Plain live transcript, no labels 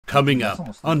Coming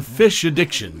up on Fish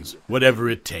Addictions, Whatever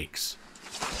It Takes.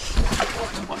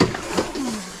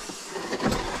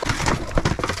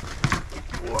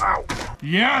 Wow.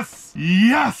 Yes!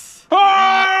 Yes!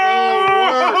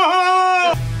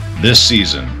 This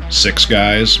season, 6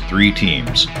 guys, 3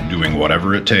 teams, doing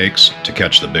whatever it takes to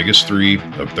catch the biggest 3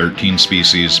 of 13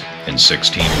 species in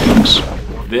 16 weeks.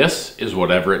 This is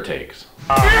Whatever It Takes.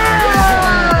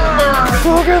 Yeah!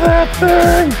 Look at that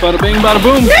thing! Bada bing, bada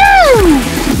boom!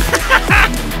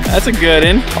 That's a good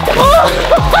one.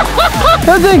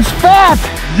 That thing's fat!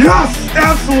 Yes!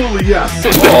 Absolutely yes!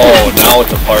 Oh, now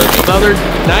it's a party. Another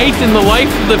night in the life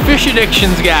of the Fish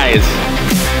Addictions guys.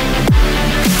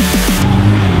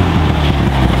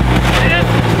 This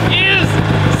is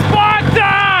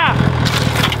Sparta!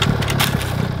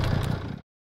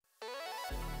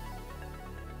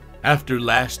 After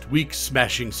last week's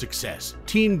smashing success,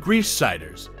 Team Grease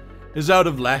Siders is out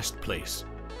of last place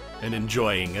and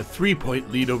enjoying a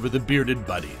 3-point lead over the Bearded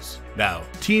Buddies. Now,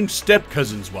 Team Step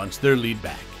Cousins wants their lead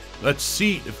back. Let's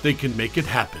see if they can make it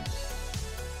happen.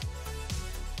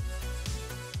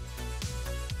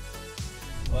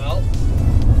 Well,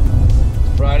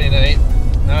 it's Friday night,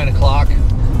 9 o'clock.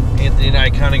 Anthony and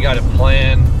I kind of got a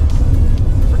plan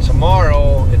for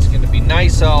tomorrow. It's going to be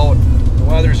nice out. The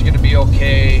weather's going to be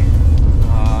okay.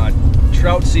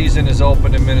 Trout season is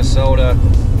open in Minnesota,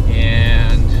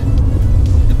 and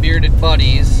the Bearded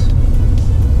Buddies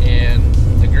and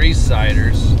the Grease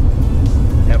Siders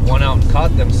have went out and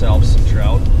caught themselves some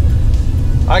trout.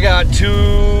 I got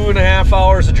 2.5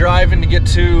 hours of driving to get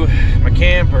to my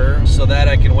camper so that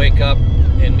I can wake up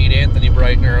and meet Anthony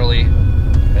bright and early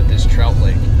at this trout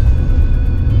lake.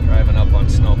 Driving up on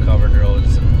snow-covered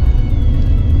roads in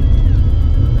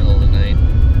the middle of the night,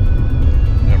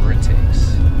 whatever it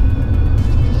takes.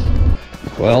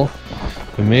 Well,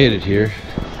 we made it here.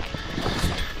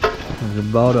 There's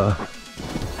about a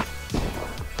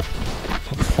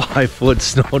 5-foot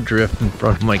snowdrift in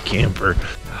front of my camper.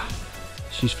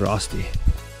 She's frosty.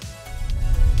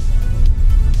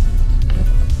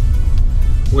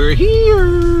 We're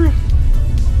here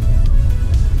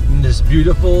in this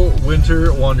beautiful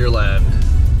winter wonderland.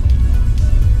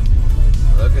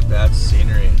 Look at that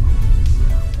scenery.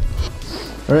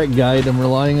 All right, guide, I'm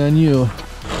relying on you.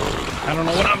 I don't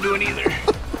know what I'm doing either.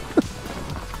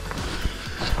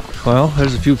 Well,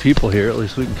 there's a few people here. At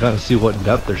least we can kind of see what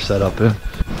depth they're set up in.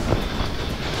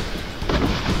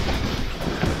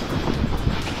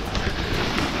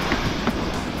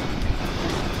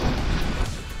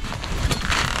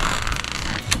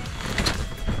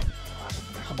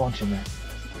 There's a bunch in there.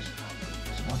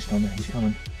 There's a bunch down there. He's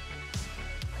coming.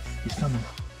 He's coming.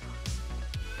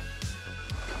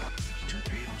 There's 2 or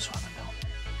 3 of them swimming down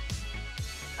there.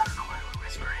 I don't know why we're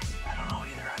whispering. I don't know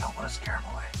either. I don't want to scare them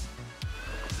away.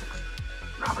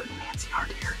 Robert and Nancy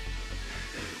aren't here.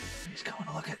 He's coming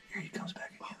to look at. Here he comes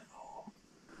back again. Oh.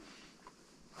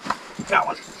 Got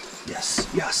one. Yes,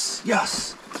 yes,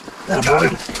 yes. That boy.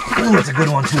 Ooh, that's a good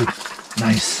one too.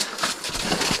 Nice.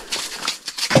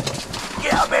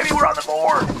 Yeah, baby, we're on the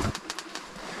board.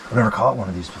 I've never caught one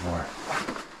of these before.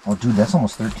 Oh, dude, that's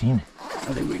almost 13.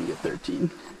 I think we can get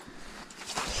 13.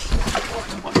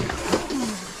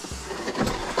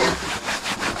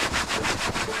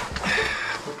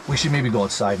 We should maybe go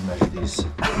outside and measure these.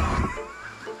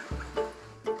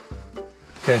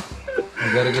 Okay,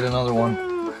 we gotta get another one.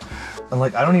 And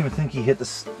like, I don't even think he hit the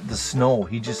snow.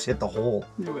 He just hit the hole.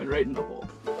 He went right in the hole.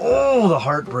 Oh, the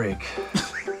heartbreak.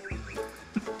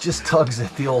 Just tugs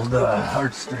at the old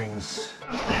heartstrings.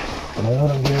 Don't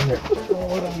let him get in there. Don't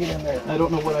let him get in there. I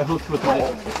don't know what I hooked with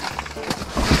that.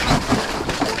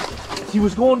 He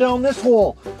was going down this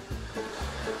hole.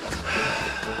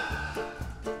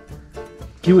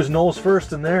 He was nose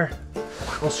first in there.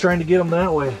 I was trying to get him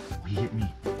that way. He hit me.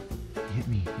 He hit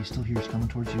me. He's still here. He's coming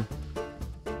towards you.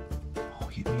 Oh,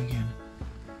 he hit me again.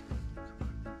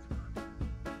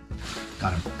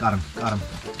 Got him. Got him. Got him.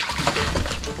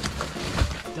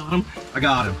 Got him. I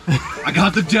got him. I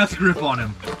got the death grip on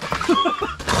him.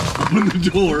 Open the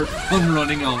door. I'm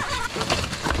running out.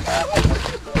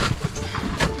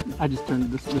 I just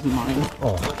turned this is mine.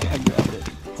 Oh, okay. I grabbed it.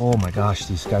 Oh my gosh,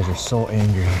 these guys are so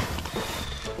angry.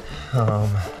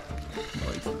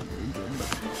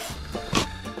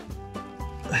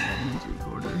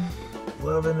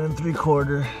 11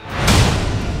 3/4.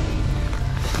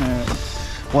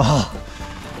 Wow.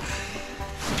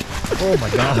 Oh my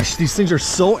gosh, these things are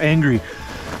so angry.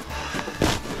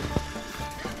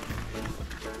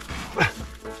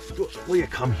 Will you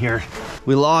come here?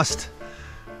 We lost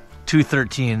 2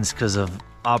 13s because of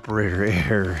operator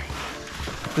error.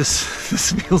 This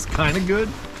feels kind of good.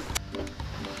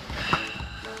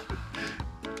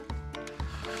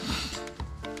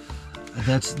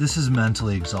 This is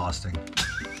mentally exhausting.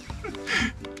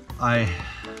 The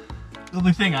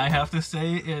only thing I have to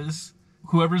say is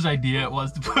whoever's idea it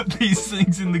was to put these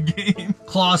things in the game.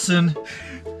 Clausen.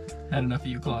 Had enough of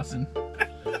you, Clausen.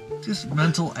 Just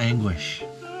mental anguish.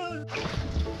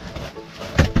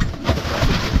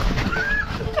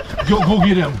 Go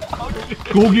get him.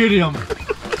 Go get him.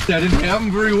 That didn't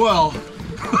happen very well.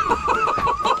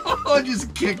 I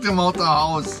just kicked him out the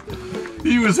house.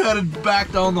 He was headed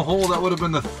back down the hole. That would have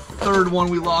been the third one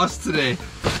we lost today.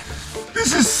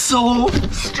 This is so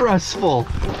stressful.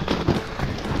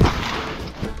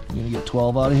 You gonna get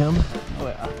 12 out of him? Oh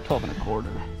yeah, 12 and a quarter.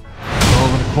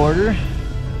 12 and a quarter?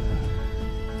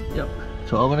 Yep.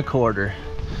 12 and a quarter.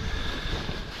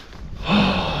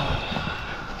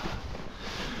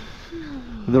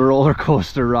 The roller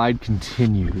coaster ride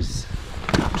continues.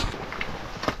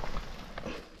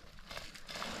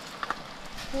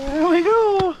 There we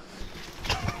go.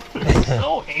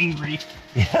 So angry.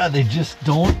 Yeah, they just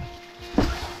don't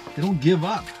give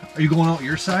up. Are you going out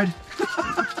your side?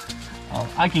 Oh,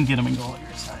 I can get him and go on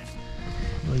your side.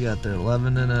 We got the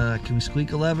 11 and a, can we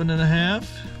squeak 11 and a half?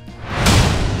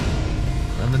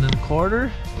 11 and a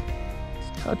quarter.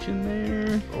 It's touching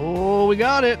there. Oh, we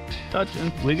got it.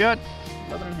 Touching. We got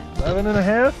 11 and a half. 11 and a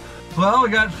half. Well, we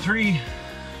got 3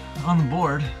 on the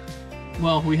board.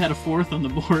 Well, we had a 4th on the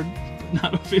board, but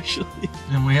not officially.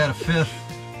 And we had a 5th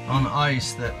on the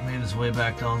ice that made its way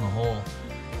back down the hole.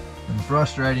 And the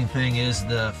frustrating thing is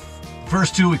the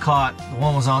first 2 we caught, the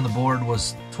one was on the board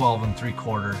was 12 and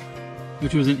 3/4.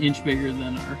 Which was an inch bigger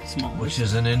than our smallest. Which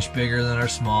is an inch bigger than our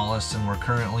smallest, and we're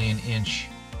currently an inch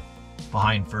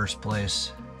behind first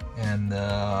place. And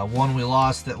the one we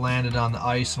lost that landed on the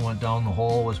ice and went down the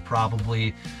hole was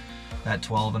probably that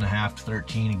 12 and a half to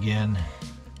 13 again.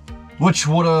 Which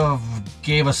would have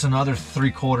gave us another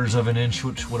 3/4 of an inch,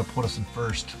 which would have put us in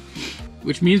first.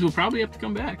 Which means we'll probably have to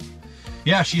come back.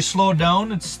 Yeah, she's slowed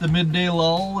down. It's the midday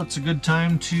lull. It's a good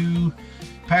time to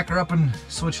pack her up and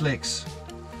switch lakes.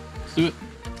 Let's do it.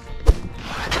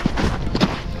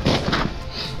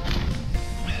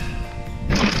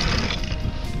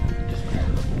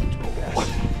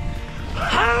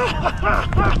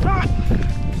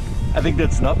 I think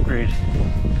that's an upgrade.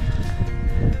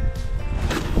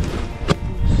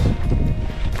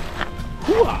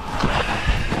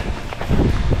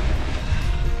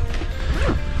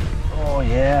 Oh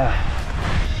yeah.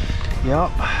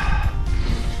 Yep.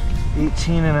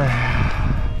 18 and a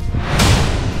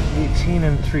 18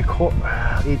 and 3/4,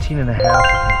 18 and a half, I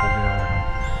think we'll get out of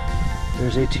them.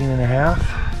 There's 18 and a half.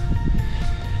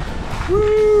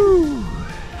 Woo!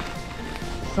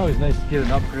 It's always nice to get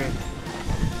an upgrade.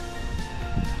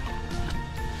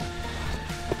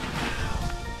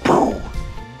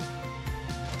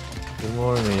 Good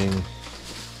morning.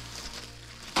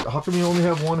 How come you only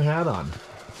have one hat on?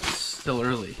 Still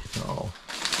early. Oh.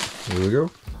 Here we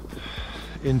go.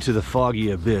 Into the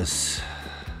foggy abyss.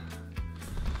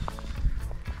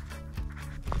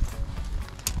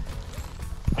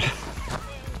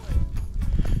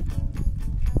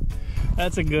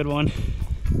 That's a good one.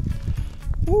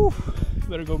 Woo!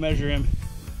 Better go measure him.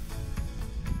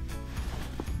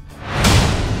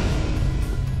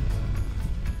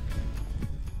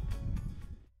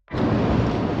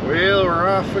 Well, we're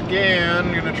off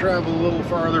again. Gonna travel a little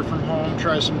farther from home,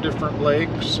 try some different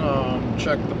lakes,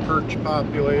 check the perch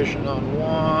population on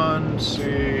one,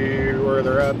 see where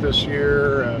they're at this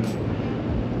year, and I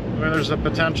mean, there's the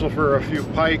potential for a few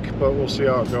pike, but we'll see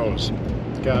how it goes.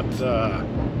 Got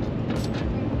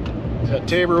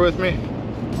Tabor with me.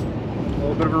 A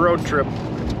little bit of a road trip.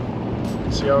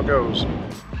 See how it goes.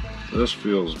 This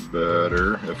feels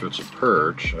better. If it's a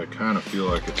perch, I kind of feel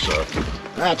like it's a...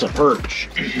 That's a perch.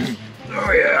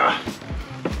 Oh yeah.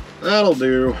 That'll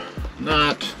do.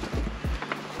 Not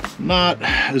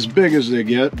as big as they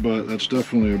get, but that's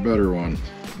definitely a better one.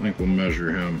 I think we'll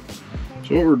measure him.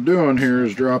 So what we're doing here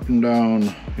is dropping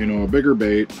down, you know, a bigger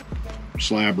bait,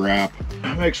 slab wrap,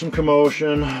 make some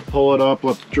commotion, pull it up,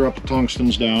 drop the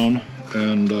tungstens down,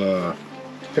 and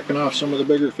picking off some of the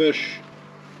bigger fish.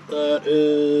 That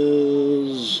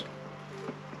is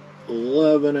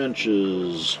 11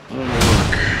 inches. That'll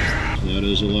work. That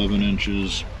is 11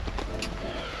 inches.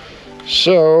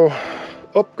 So,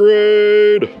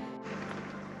 upgrade.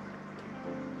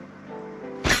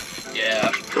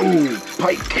 Yeah. Ooh,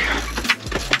 pike.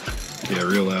 Yeah,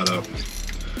 reel that up.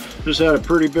 Just had a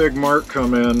pretty big mark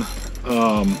come in.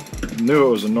 Knew it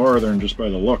was a northern just by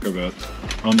the look of it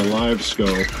on the live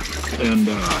scope, and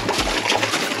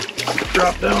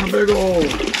dropped down a big old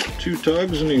 2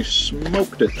 tugs and he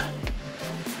smoked it.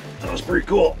 That was pretty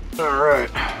cool. All right,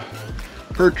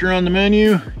 perch are on the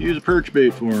menu, use a perch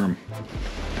bait for them.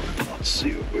 Let's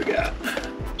see what we got.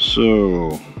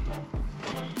 So,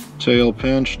 tail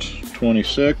pinched,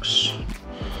 26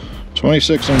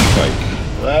 inch pike.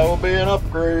 That will be an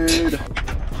upgrade.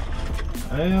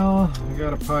 Well, we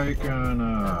got a pike on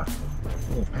a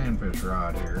little panfish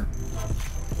rod here.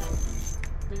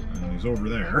 And he's over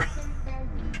there.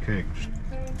 Okay.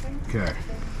 Okay.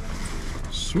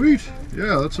 Sweet.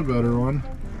 Yeah, that's a better one.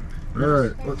 All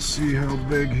right, let's see how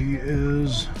big he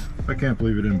is. I can't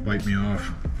believe it didn't bite me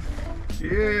off.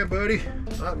 Yeah, buddy.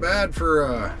 Not bad for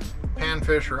a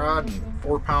panfish rod and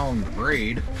 4-pound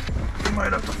braid. You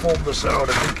might have to fold this out.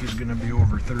 I think he's gonna be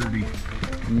over 30.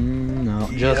 No,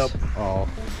 just oh.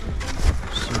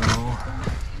 So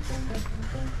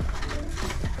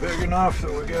big enough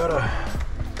that we gotta.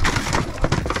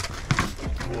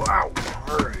 Wow.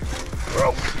 All right.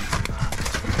 Oh.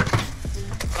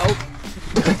 Oh.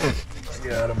 I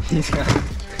got him. He's got him.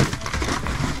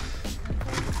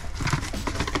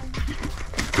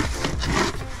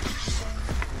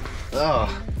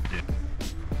 Oh.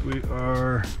 We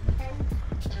are.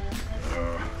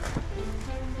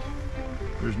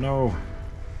 There's no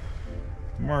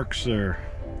marks there.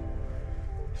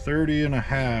 30 and a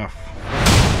half.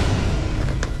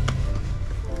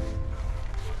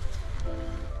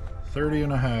 30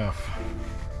 and a half.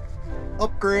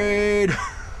 Upgrade.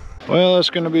 Well, that's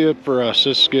gonna be it for us.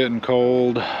 It's getting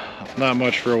cold. Not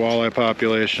much for a walleye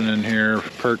population in here.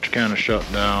 Perch kind of shut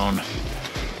down.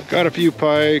 Got a few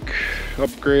pike.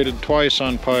 Upgraded twice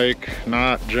on pike.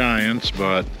 Not giants,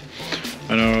 but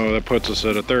I know that puts us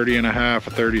at a 30 and a half,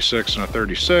 a 36 and a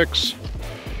 36.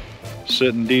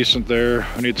 Sitting decent there.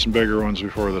 We need some bigger ones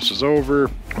before this is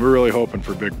over. We're really hoping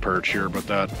for big perch here, but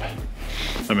that,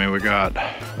 I mean, we got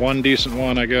one decent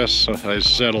one, I guess. I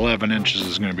said 11 inches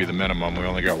is gonna be the minimum. We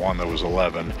only got one that was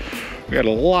 11. We got a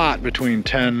lot between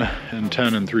 10 and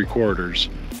 10 3/4.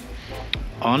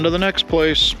 On to the next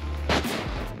place.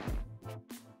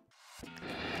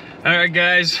 All right,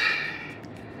 guys.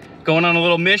 Going on a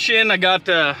little mission. I got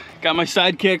my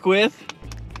sidekick with.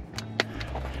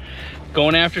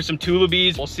 Going after some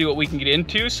tullabees. We'll see what we can get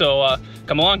into, so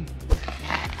come along.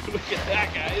 Look at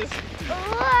that, guys.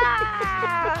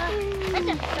 Wow. That's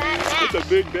a fat bass. That's a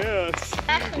big bass.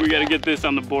 We gotta get this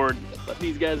on the board. But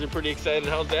these guys are pretty excited.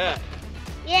 How's that?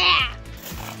 Yeah.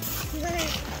 Do you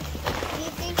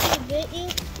think he bit you?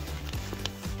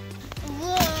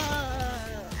 Whoa.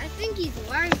 I think he's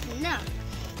large enough.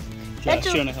 Josh,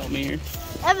 you wanna help me here?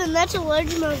 Evan, that's a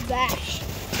largemouth bass.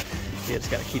 Yeah,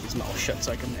 just gotta keep his mouth shut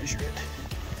so I can measure it.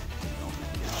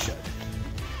 Shut.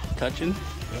 Touching?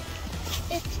 Yep.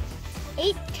 It's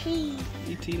 18.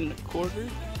 18 1/4.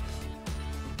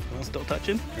 Well, still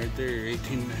touching? Right there,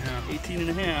 18 and a half. 18 and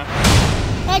a half.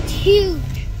 That's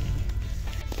huge.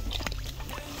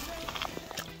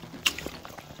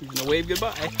 He's gonna wave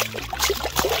goodbye.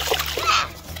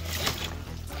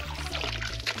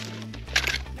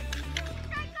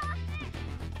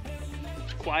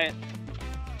 Quiet.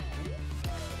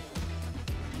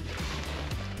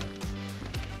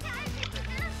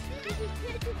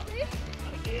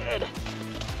 Good.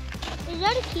 Is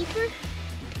that a keeper?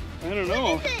 I don't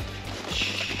know. What is it?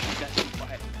 Shh, you guys be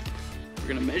quiet. We're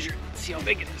gonna measure it, see how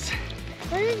big it is.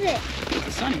 What is it? It's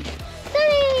a sunny.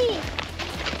 Sunny!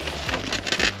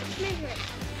 Measure it.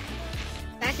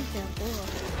 Back into the bowl.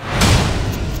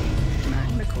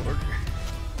 9 1/4.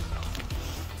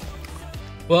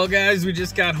 Well, guys, we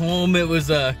just got home. It was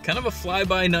kind of a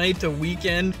fly-by night, a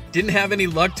weekend. Didn't have any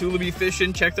luck tullabee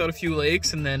fishing. Checked out a few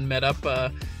lakes and then met up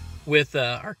with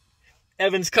our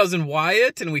Evan's cousin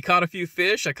Wyatt, and we caught a few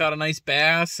fish. I caught a nice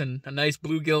bass and a nice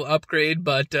bluegill upgrade,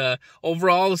 but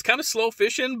overall it was kind of slow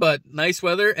fishing, but nice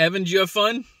weather. Evan, did you have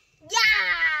fun?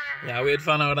 Yeah! Yeah, we had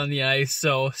fun out on the ice,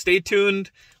 so stay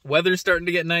tuned. Weather's starting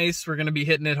to get nice. We're going to be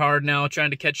hitting it hard now,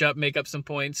 trying to catch up, make up some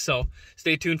points, so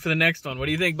stay tuned for the next one. What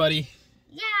do you think, buddy?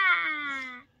 Yeah!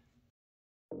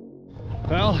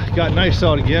 Well, it got nice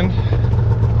out again.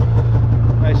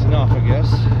 Nice enough, I guess.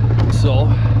 So,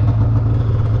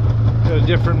 got a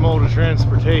different mode of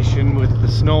transportation with the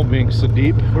snow being so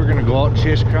deep. We're gonna go out and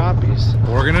chase crappies.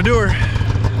 We're gonna do her.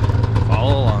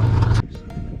 Follow along.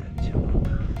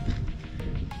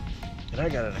 And I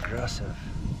got an aggressive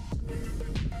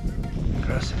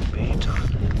bait on.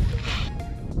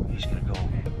 He's gonna go.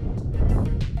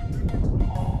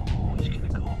 Oh, he's gonna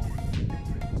go.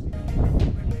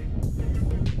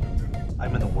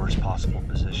 I'm in the worst possible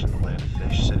position to land a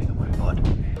fish sitting on my butt.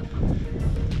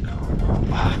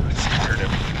 Wow, it scared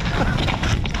him.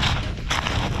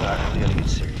 Alright, we gotta get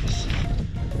serious.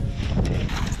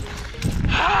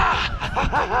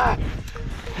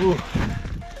 Ooh.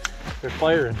 They're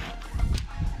firing.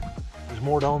 There's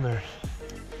more down there.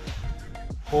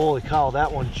 Holy cow,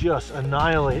 that one just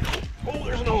annihilated. Oh,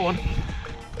 there's another one.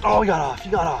 Oh, he got off, he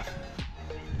got off.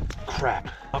 Crap.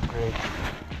 Upgrade.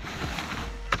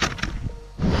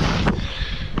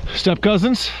 Step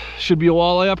cousins, should be a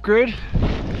walleye upgrade.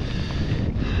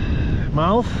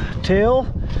 Mouth, tail,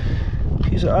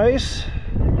 piece of ice.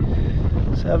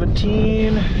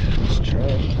 17. Let's try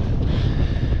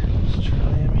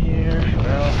him here.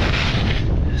 Well,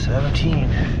 17.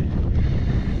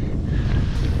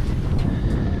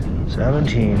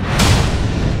 17.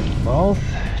 Mouth,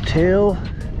 tail,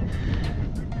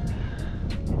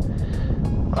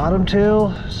 bottom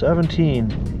tail,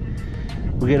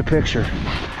 17. We get a picture.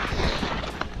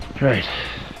 Right.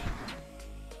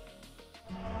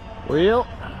 Well,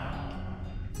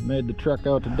 made the trek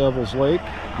out to Devil's Lake.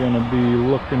 Gonna be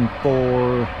looking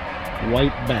for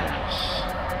white bass.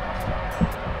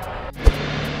 I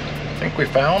think we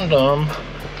found them.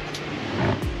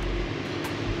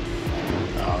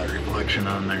 Oh, the reflection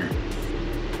on there.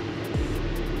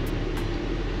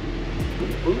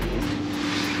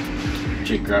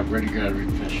 Jake, ready to grab your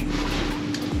fish.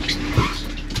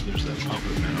 There's that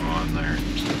puppet minnow on there. I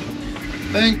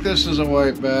think this is a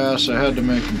white bass. I had to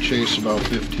make him chase about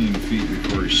 15 feet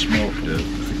before he smoked it.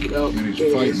 And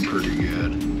he's fighting pretty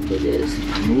good. It is.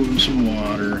 Moving some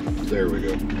water. There we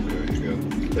go. There you go.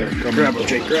 There, come Grab on. it,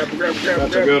 Jake. Grab it.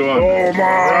 That's a good one. Oh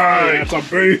my! That's a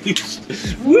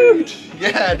beast. Woot!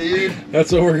 Yeah, dude.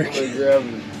 That's what we're. He's got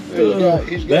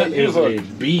That is a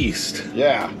hooked. beast.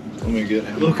 Yeah. Let me get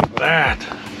him. Look at that.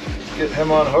 Get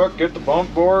him on hook. Get the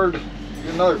bump board.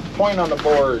 Get another point on the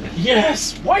board.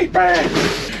 Yes, white bass.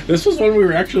 This was one we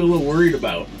were actually a little worried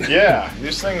about. Yeah,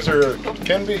 these things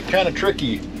can be kind of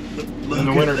tricky in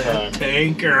the wintertime.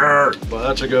 Tanker. But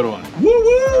that's a good one. Woo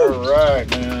woo. All right,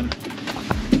 man.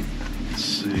 Let's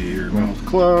see here. Mouth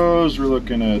closed. We're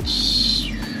looking at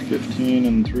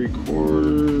 15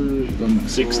 3/4.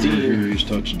 16. Here he's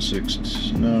touching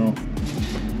 6. No.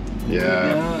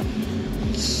 Yeah.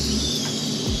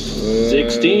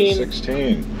 16.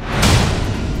 16.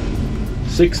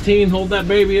 16. Hold that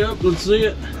baby up. Let's see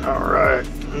it. All right.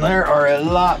 There are a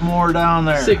lot more down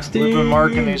there. 16. We've been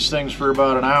marking these things for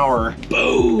about an hour.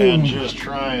 Boom. And just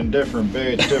trying different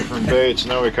baits.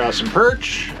 Now we caught some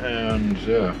perch, and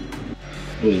yeah,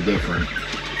 a little different.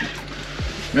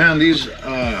 Man, these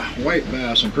white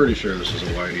bass, I'm pretty sure this is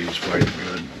a whitey, he's fighting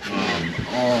good,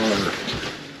 are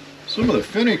some of the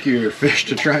finickier fish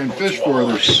to try and fish for.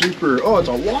 They're super, oh, it's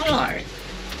a walleye.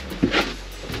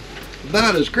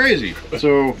 That is crazy.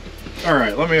 So, all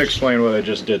right, let me explain what I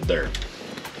just did there.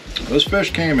 This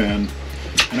fish came in,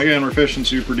 and again, we're fishing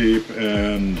super deep,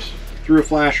 and threw a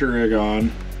flasher rig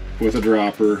on with a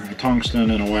dropper, a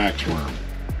tungsten, and a wax worm.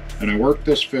 And I worked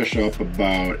this fish up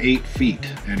about 8 feet,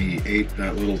 and he ate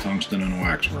that little tungsten and a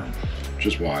wax worm.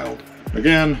 Just wild.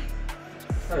 Again,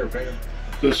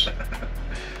 this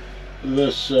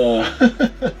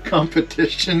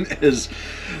competition is,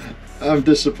 I'm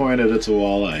disappointed it's a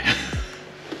walleye.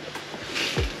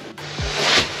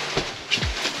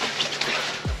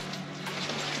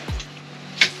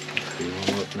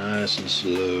 Look nice and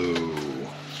slow.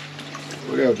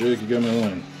 Look out, Jake, you got my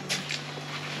line.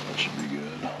 That should be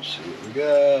good. Let's see what we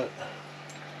got.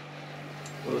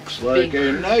 Looks like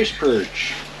a nice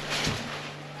perch.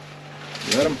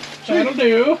 Got him? That'll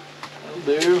do. That'll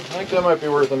do. I think that might be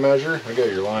worth a measure. I got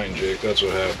your line, Jake. That's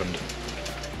what happened.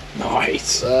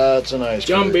 Nice. That's a nice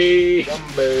Jumbie.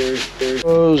 Jumbie.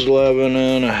 Was 11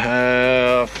 and a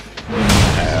half.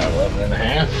 11 and a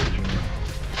half.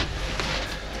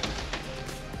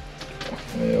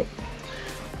 Yep.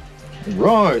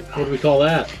 Right. What do we call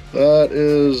that? That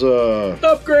is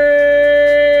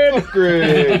Upgrade!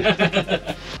 upgrade.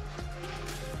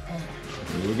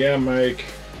 What we got, Mike?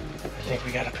 I think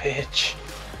we got a pitch.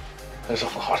 There's a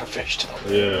lot of fish down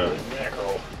there. Yeah.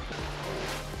 Mackerel.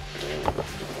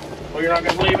 Well, you're not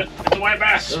gonna believe it. It's a white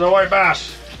bass. There's a white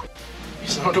bass.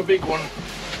 It's not a big one.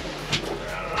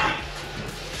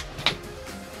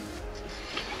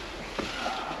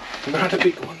 Not a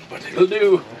big one, but it'll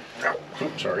do.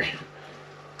 Oh, sorry.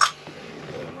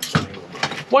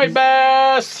 White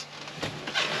bass!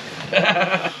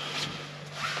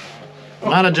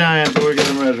 Not a giant, but we're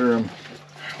gonna measure him.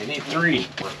 We need 3.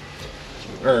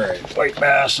 All right, white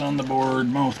bass on the board,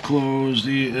 mouth closed.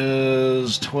 He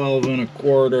is 12 and a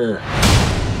quarter.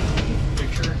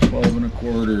 Picture. 12 and a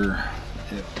quarter.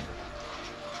 Yep.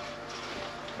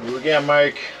 What do we got,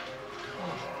 Mike?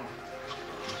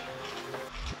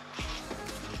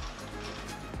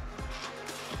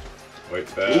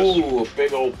 White bass. Ooh, a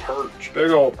big old perch.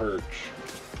 Big old perch.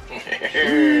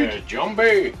 Yeah, jumbo.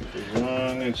 Zombie! As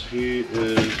long as he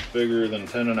is bigger than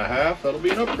 10.5, that'll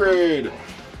be an upgrade.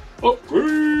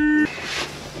 Upgrade!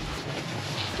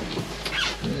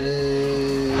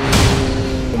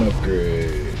 An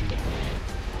upgrade.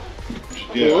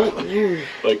 Yeah.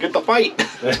 Like, get the fight!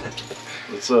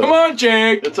 Come on,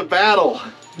 Jake! It's a battle.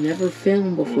 Never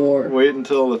filmed before. Wait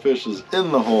until the fish is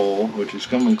in the hole, which is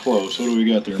coming close. What do we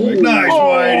got there, Mike? Nice,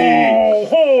 Whitey!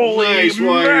 Holy Nice,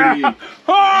 Whitey!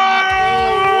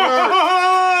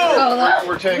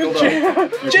 We're tangled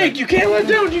up. Jake, you can't let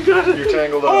down. You got it. You're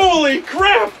tangled up. Holy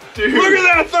crap! Dude. Look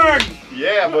at that thing!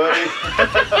 Yeah, buddy.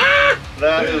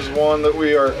 That is one that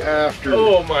we are after.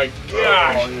 Oh my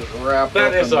gosh! Just wrap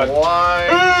That up is in a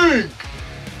line.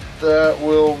 That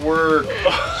will work.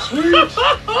 Sweet.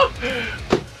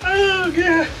 Oh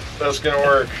yeah. That's gonna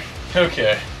work.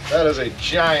 Okay. That is a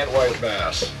giant white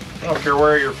bass. I don't care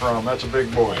where you're from. That's a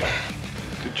big boy.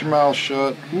 Get your mouth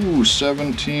shut. Ooh,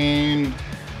 17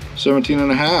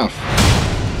 and a half.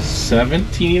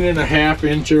 17 and a half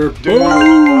incher. Dude,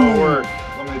 that'll work.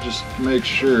 Let me just make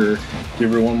sure.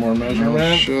 Give her one more Mouth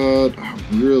measurement. shut.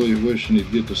 I'm really wishing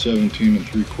he'd get to 17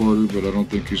 3/4, but I don't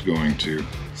think he's going to.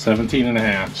 17 and a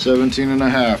half. 17 and a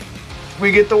half.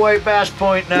 We get the white bass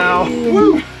point now.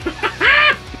 Woo!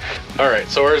 All right,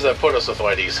 so where does that put us with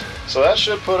whiteys? So that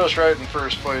should put us right in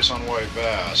first place on white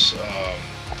bass.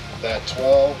 That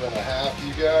 12 and a half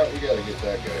you got, we gotta get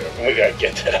that guy up. We gotta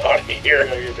get that out of here. We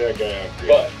gotta get that guy up.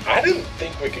 But I didn't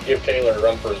think we could give Taylor a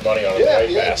run for his money on his white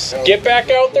bass. Get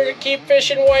back out there to keep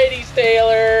fishing whiteys,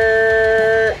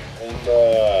 Taylor.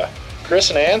 And Chris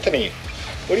and Anthony,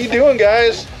 what are you doing,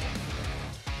 guys?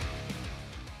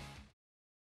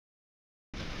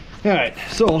 All right,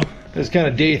 so it's kind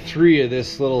of day 3 of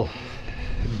this little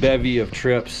bevy of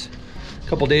trips. A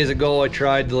couple days ago, I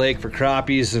tried the lake for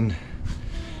crappies and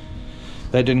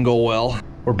that didn't go well.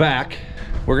 We're back.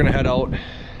 We're gonna head out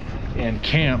and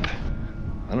camp.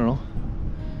 I don't know.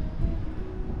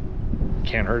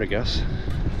 Can't hurt, I guess.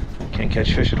 Can't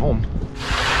catch fish at home.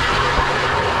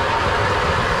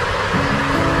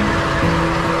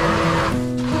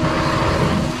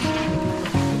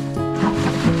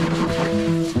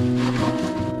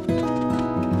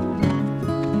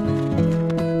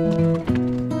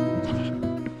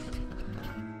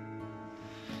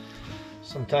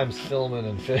 Sometimes filming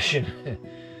and fishing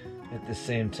at the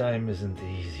same time isn't the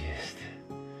easiest.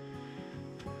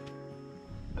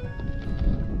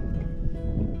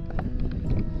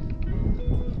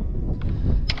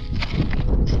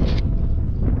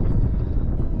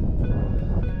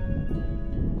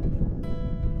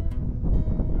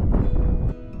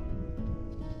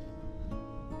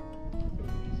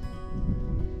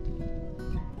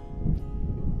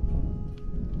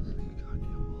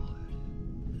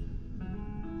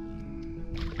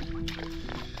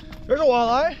 There's a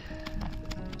walleye.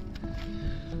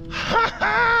 Ha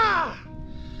ha!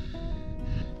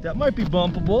 That might be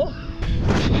bumpable.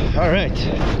 All right.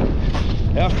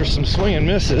 After some swing and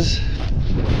misses,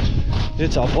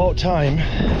 it's about time.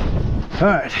 All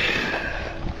right.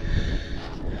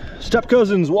 Step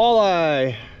cousins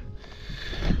walleye.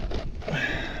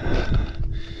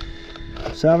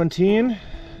 17.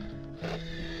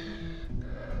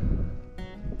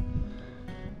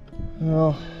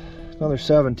 Well, another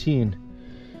 17.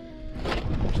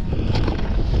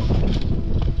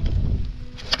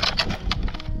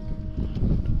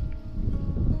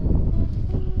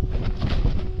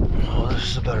 Oh, this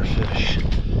is a better fish.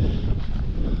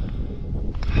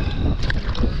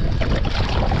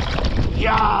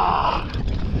 Yeah!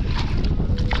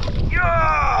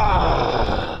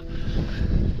 Yeah!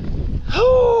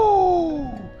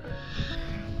 Oh!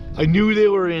 I knew they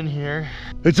were in here.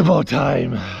 It's about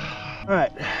time. All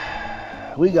right.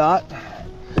 We got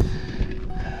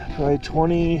probably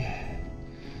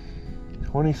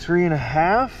 23 and a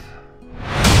half.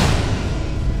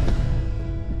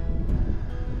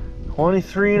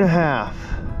 23 and a half.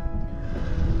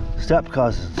 Step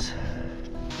cousins.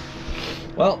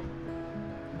 Well,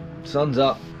 sun's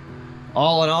up.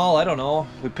 All in all, I don't know.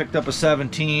 We picked up a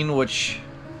 17, which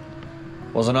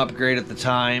was an upgrade at the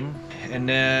time. And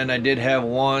then I did have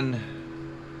one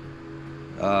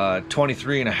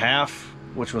 23 and a half,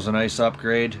 which was a nice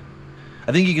upgrade.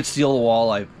 I think you could steal the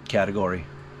walleye category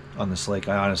on this lake.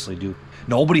 I honestly do.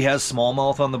 Nobody has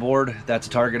smallmouth on the board. That's a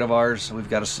target of ours. We've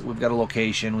got a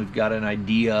location. We've got an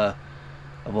idea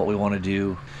of what we want to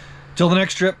do. Till the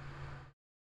next trip.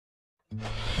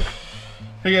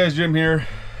 Hey guys, Jim here,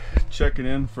 checking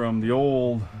in from the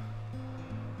old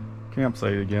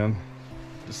campsite again.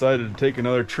 Decided to take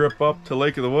another trip up to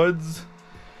Lake of the Woods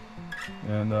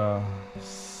and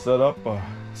set up a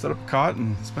cot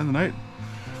and spend the night.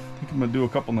 I think I'm gonna do a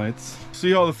couple nights.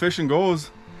 See how the fishing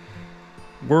goes.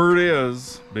 Word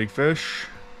is, big fish,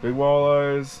 big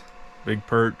walleyes, big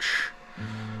perch,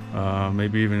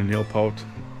 maybe even a nail pout.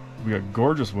 We got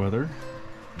gorgeous weather.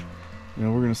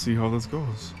 And we're gonna see how this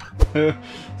goes.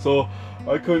 So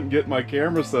I couldn't get my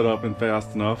camera set up and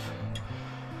fast enough.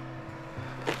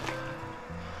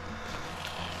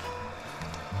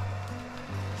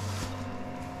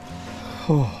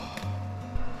 Oh,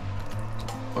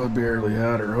 I barely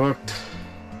had her hooked.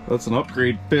 That's an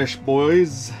upgrade fish,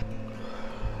 boys.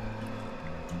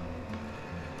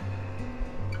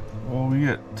 Well, we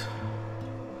get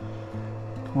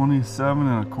 27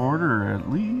 1/4 at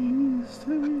least.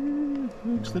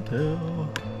 Fix the tail.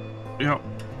 Yep,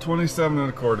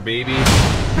 27 1/4, baby.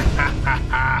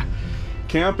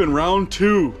 Camping round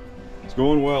 2. It's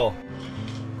going well.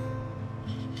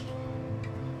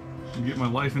 Get my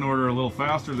life in order a little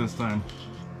faster this time.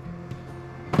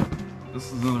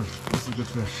 This is a good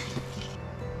fish.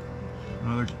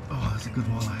 Oh, that's a good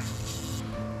walleye.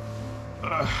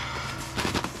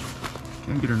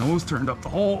 Can't get her nose turned up the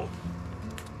hole.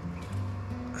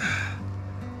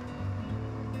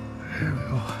 There we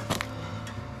go.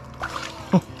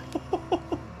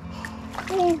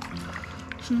 Oh,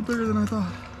 she's bigger than I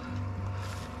thought.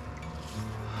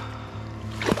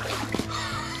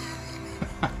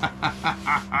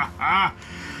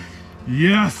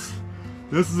 Yes,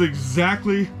 this is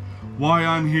exactly why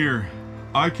I'm here.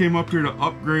 I came up here to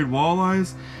upgrade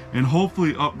walleyes and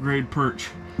hopefully upgrade perch.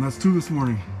 And that's 2 this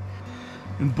morning.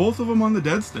 And both of them on the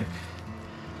dead stick.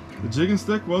 The jigging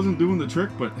stick wasn't doing the trick,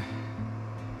 but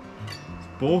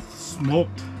both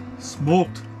smoked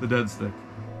the dead stick.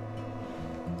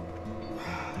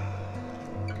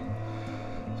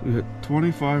 So we hit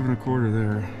 25 1/4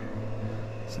 there.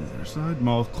 See the other side,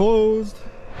 mouth closed.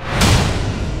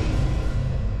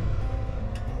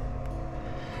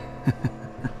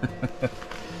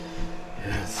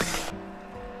 Yes.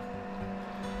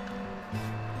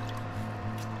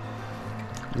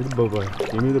 Give me the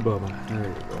bubba. Give me the bubba. There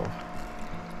you go.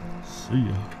 See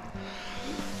ya.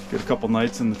 Get a couple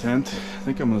nights in the tent. I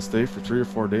think I'm gonna stay for 3 or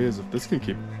 4 days if this can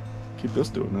keep this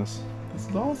doing this. This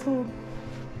is awesome.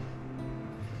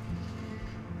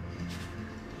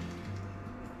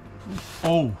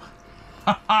 Oh.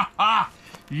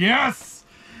 Yes!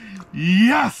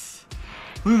 Yes!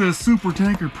 Look at this super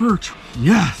tanker perch.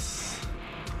 Yes!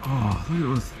 Oh,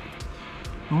 look at this.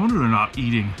 No wonder they're not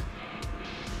eating.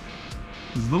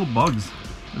 These little bugs.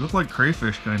 They look like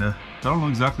crayfish, kind of. I don't know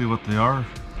exactly what they are.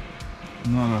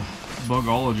 I'm not a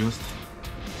bugologist.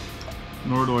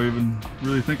 Nor do I even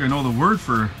really think I know the word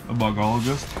for a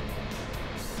bugologist.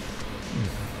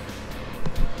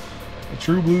 A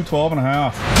true blue 12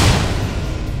 1/2.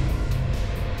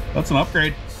 That's an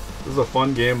upgrade. This is a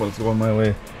fun game, but it's going my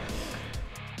way.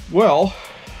 Well,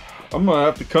 I'm gonna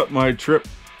have to cut my trip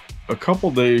a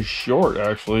couple days short,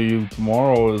 actually.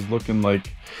 Tomorrow is looking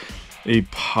like a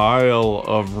pile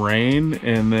of rain,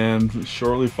 and then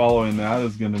shortly following that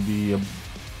is gonna be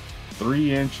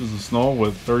 3 inches of snow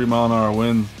with 30-mile-an-hour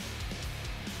winds,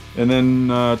 and then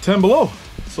 10 below.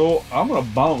 So I'm gonna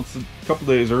bounce a couple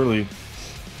days early.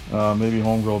 Maybe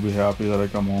homegirl will be happy that I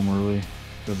come home early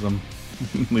because I'm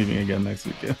leaving again next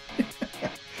weekend.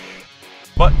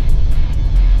 But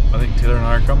I think Taylor and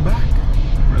I are coming back.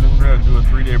 We're gonna do a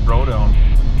 3-day bro down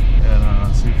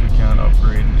and see if we can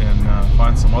upgrade and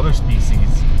find some other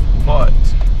species. But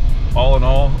all in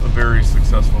all, a very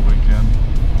successful weekend.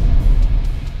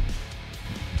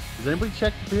 Does anybody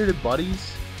check bearded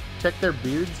buddies? Check their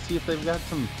beards, see if they've got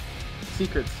some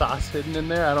secret sauce hidden in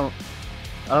there. I don't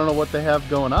know what they have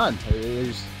going on. They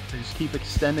just keep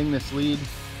extending this lead,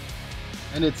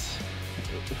 and it's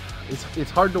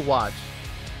hard to watch.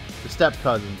 The step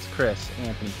cousins, Chris,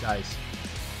 Anthony, guys,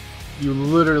 you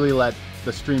literally let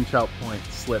the stream trout point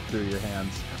slip through your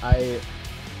hands.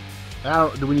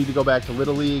 Do we need to go back to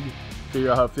Little League, figure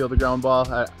out how to field the ground ball?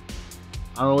 I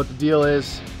don't know what the deal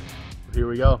is. Here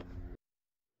we go.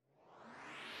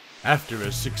 After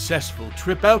a successful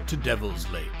trip out to Devil's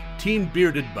Lake, Team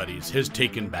Bearded Buddies has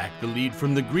taken back the lead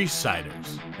from the Grease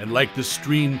Siders, and like the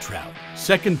stream trout,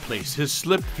 second place has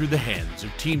slipped through the hands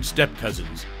of Team Step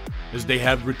Cousins as they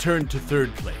have returned to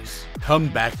third place. Come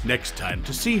back next time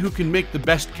to see who can make the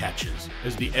best catches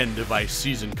as the end of ice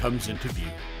season comes into view.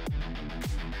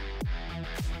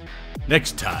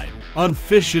 Next time on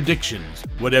Fish Addictions,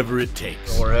 whatever it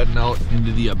takes. We're heading out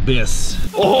into the abyss.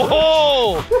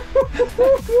 Oh!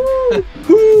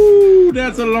 Whoo,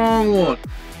 that's a long one.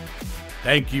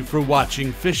 Thank you for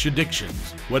watching Fish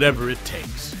Addictions, whatever it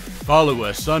takes. Follow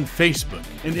us on Facebook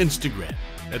and Instagram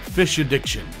at Fish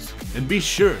Addictions, and be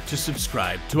sure to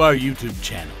subscribe to our YouTube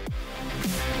channel.